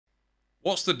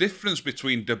What's the difference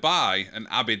between Dubai and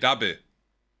Abu Dhabi?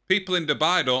 People in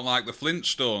Dubai don't like the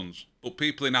Flintstones, but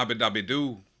people in Abu Dhabi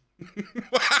do.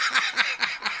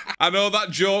 I know that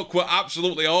joke were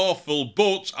absolutely awful,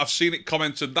 but I've seen it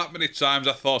commented that many times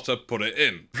I thought I'd put it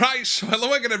in. Right, so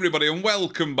hello again everybody and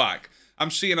welcome back. I'm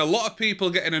seeing a lot of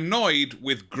people getting annoyed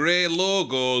with grey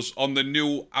logos on the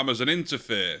new Amazon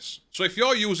interface. So if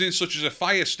you're using such as a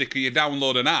Firestick or you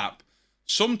download an app,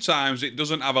 sometimes it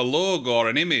doesn't have a logo or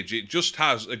an image, it just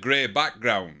has a grey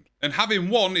background. And having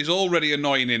one is already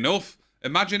annoying enough.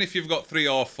 Imagine if you've got 3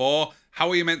 or 4, how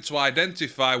are you meant to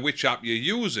identify which app you're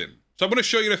using? So I'm going to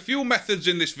show you a few methods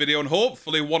in this video and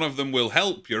hopefully one of them will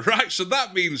help you. Right, so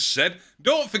that being said,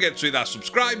 don't forget to hit that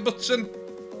subscribe button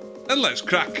and let's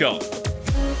crack on.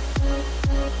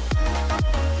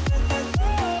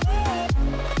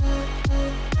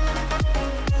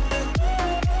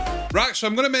 Right, so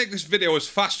I'm going to make this video as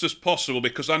fast as possible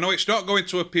because I know it's not going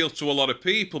to appeal to a lot of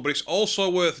people, but it's also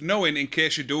worth knowing in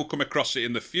case you do come across it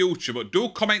in the future. But do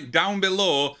comment down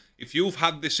below if you've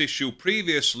had this issue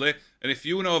previously and if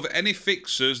you know of any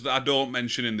fixes that I don't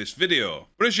mention in this video.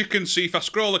 But as you can see, if I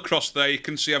scroll across there, you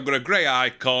can see I've got a grey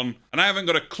icon and I haven't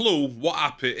got a clue what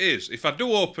app it is. If I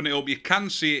do open it up, you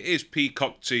can see it is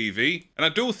Peacock TV. And I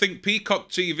do think Peacock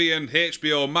TV and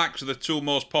HBO Max are the 2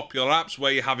 most popular apps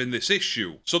where you're having this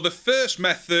issue. So the first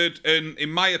method, and in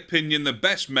my opinion the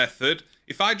best method,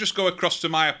 if I just go across to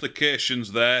my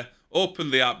applications there,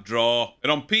 open the app drawer, and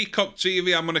on Peacock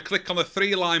TV I'm going to click on the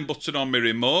 3-line button on my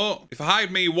remote. If I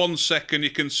hide me 1 second, you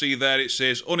can see there it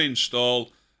says uninstall.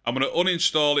 I'm going to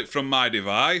uninstall it from my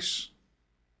device.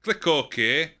 Click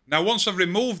OK. Now once I've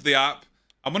removed the app,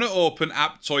 I'm going to open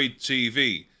𝐓𝐢𝐦𝐞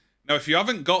TV. Now if you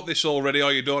haven't got this already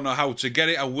or you don't know how to get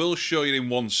it, I will show you in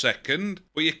 1 second.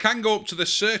 But you can go up to the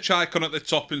search icon at the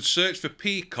top and search for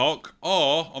Peacock,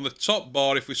 or on the top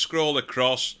bar if we scroll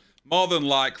across, more than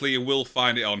likely you will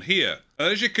find it on here.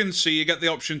 And as you can see, you get the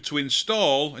option to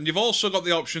install, and you've also got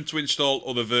the option to install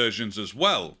other versions as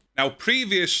well. Now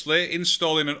previously,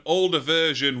 installing an older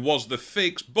version was the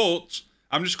fix, but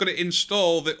I'm just going to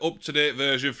install the up-to-date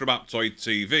version from 𝐓𝐢𝐸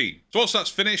TV. So once that's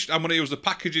finished, I'm going to use the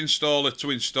package installer to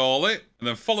install it, and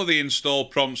then follow the install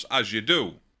prompts as you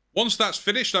do. Once that's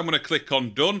finished, I'm going to click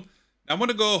on done. I'm going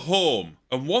to go home,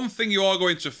 and one thing you are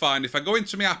going to find, if I go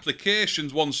into my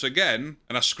applications once again,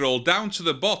 and I scroll down to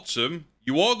the bottom,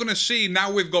 you are going to see now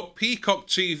we've got Peacock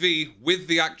TV with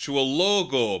the actual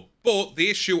logo. But the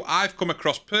issue I've come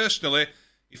across personally,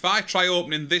 if I try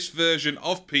opening this version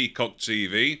of Peacock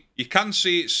TV, you can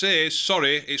see it says,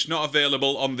 sorry, it's not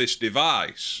available on this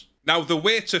device. Now, the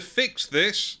way to fix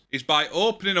this is by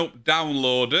opening up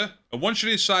Downloader, and once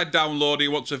you're inside Downloader,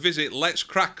 you want to visit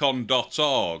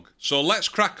letscrackon.org. So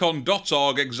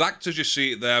letscrackon.org, exact as you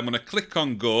see it there, I'm going to click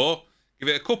on Go, give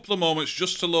it a couple of moments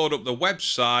just to load up the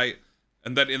website,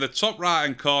 and then in the top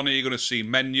right-hand corner, you're going to see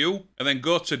Menu, and then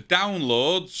go to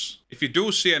Downloads. If you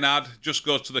do see an ad, just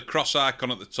go to the cross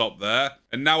icon at the top there.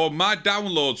 And now on my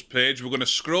Downloads page, we're going to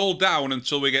scroll down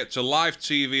until we get to Live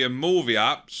TV and Movie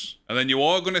Apps. And then you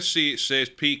are going to see it says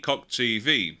Peacock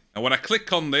TV. And when I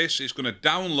click on this, it's going to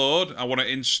download. I want to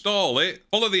install it.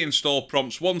 Follow the install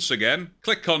prompts once again.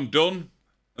 Click on Done.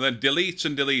 And then delete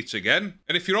and delete again.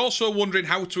 And if you're also wondering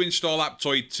how to install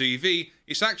𝐓𝐢𝐸 TV,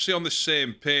 it's actually on the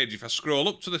same page. If I scroll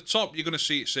up to the top, you're going to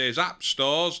see it says App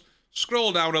Stores.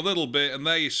 Scroll down a little bit and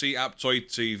there you see 𝐓𝐢𝐸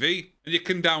TV. And you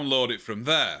can download it from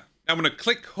there. Now I'm going to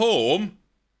click Home.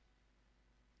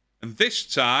 And this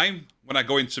time, when I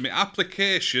go into my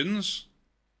applications,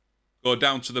 go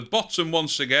down to the bottom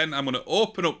once again, I'm going to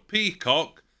open up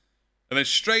Peacock. And then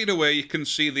straight away you can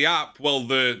see the app, well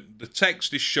the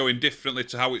text is showing differently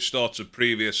to how it started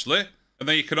previously. And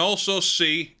then you can also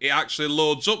see it actually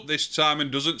loads up this time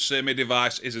and doesn't say my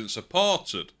device isn't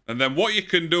supported. And then what you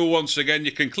can do once again,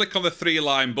 you can click on the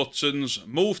 3-line buttons,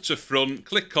 move to front,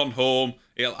 click on Home.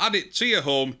 It'll add it to your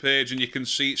home page and you can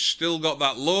see it's still got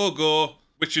that logo,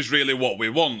 which is really what we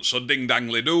want. So ding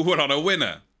dangly do, we're on a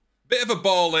winner. Bit of a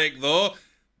ball ache though.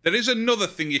 There is another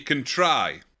thing you can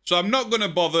try. So I'm not going to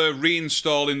bother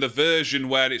reinstalling the version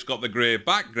where it's got the grey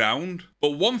background.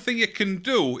 But one thing you can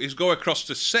do is go across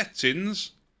to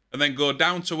Settings and then go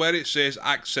down to where it says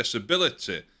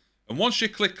Accessibility. And once you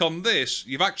click on this,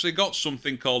 you've actually got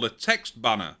something called a text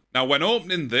banner. Now when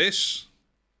opening this,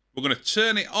 we're going to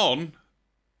turn it on.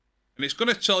 And it's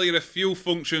going to tell you a few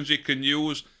functions you can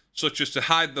use, such as to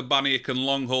hide the banner, you can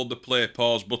long hold the play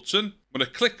pause button. I'm going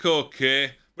to click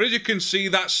OK. But as you can see,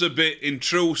 that's a bit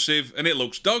intrusive and it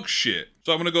looks dog shit.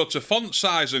 So I'm going to go to font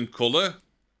size and colour.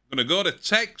 I'm going to go to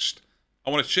text. I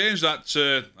want to change that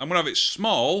to, I'm going to have it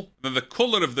small. And then the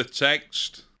colour of the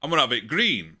text, I'm going to have it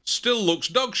green. Still looks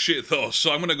dog shit though,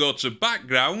 so I'm going to go to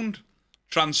background,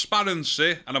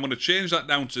 transparency, and I'm going to change that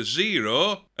down to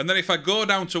 0. And then if I go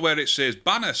down to where it says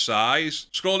banner size,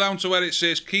 scroll down to where it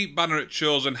says keep banner at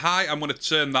chosen height, I'm going to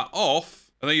turn that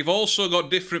off. And then you've also got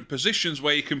different positions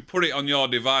where you can put it on your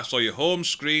device or your home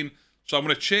screen. So I'm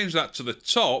going to change that to the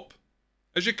top.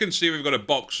 As you can see, we've got a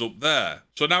box up there.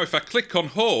 So now if I click on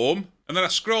home and then I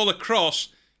scroll across,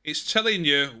 it's telling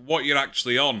you what you're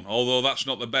actually on, although that's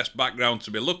not the best background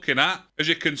to be looking at. As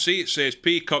you can see, it says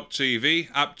Peacock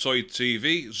TV, Aptoide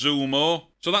TV, Xumo.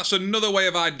 So that's another way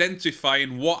of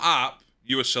identifying what app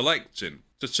you are selecting.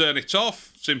 To turn it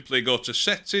off, simply go to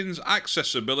settings,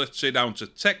 accessibility, down to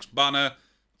text banner,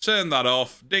 turn that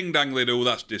off, ding dangly doo,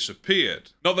 that's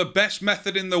disappeared. Not the best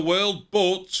method in the world,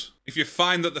 but if you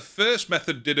find that the first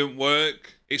method didn't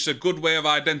work, it's a good way of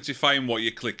identifying what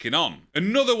you're clicking on.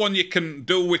 Another one you can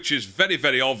do, which is very,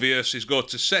 very obvious, is go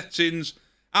to settings,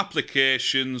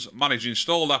 applications, manage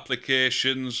installed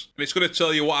applications, and it's going to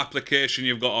tell you what application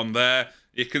you've got on there.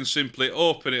 You can simply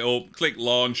open it up, click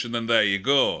launch, and then there you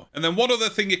go. And then one other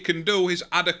thing you can do is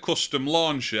add a custom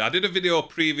launcher. I did a video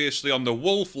previously on the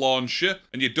Wolf launcher,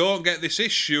 and you don't get this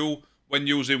issue when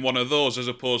using one of those as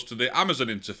opposed to the Amazon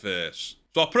interface.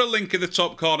 So I'll put a link in the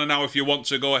top corner now if you want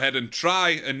to go ahead and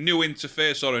try a new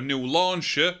interface or a new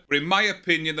launcher. But in my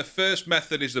opinion, the first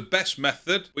method is the best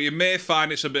method, but you may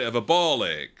find it's a bit of a ball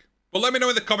ache. But let me know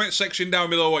in the comment section down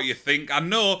below what you think. I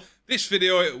know this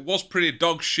video, it was pretty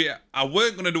dog shit. I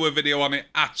weren't going to do a video on it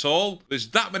at all. There's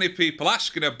that many people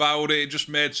asking about it. It just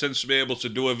made sense to be able to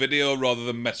do a video rather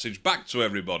than message back to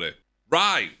everybody.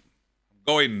 Right. I'm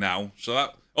going now. So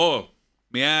that... Oh,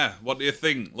 yeah. What do you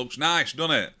think? Looks nice,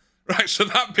 doesn't it? Right, so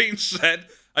that being said,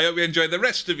 I hope you enjoy the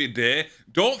rest of your day.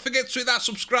 Don't forget to hit that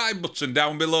subscribe button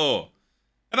down below.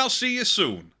 And I'll see you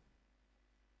soon.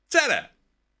 Ta-da!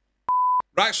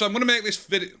 Right, so I'm going to make this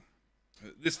video...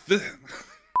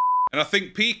 And I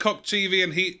think Peacock TV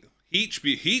and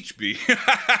𝐓𝐢𝐸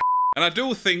and I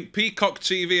do think Peacock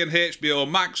TV and HBO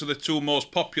Max are the two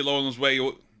most popular ones where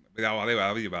you...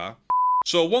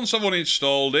 So once I've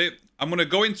uninstalled it, I'm going to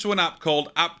go into an app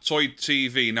called Aptoide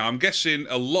TV. Now, I'm guessing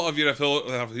a lot of you have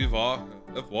heard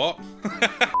of what?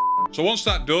 So once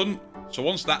that's done,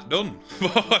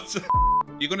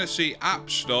 you're going to see app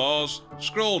stores,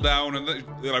 scroll down, and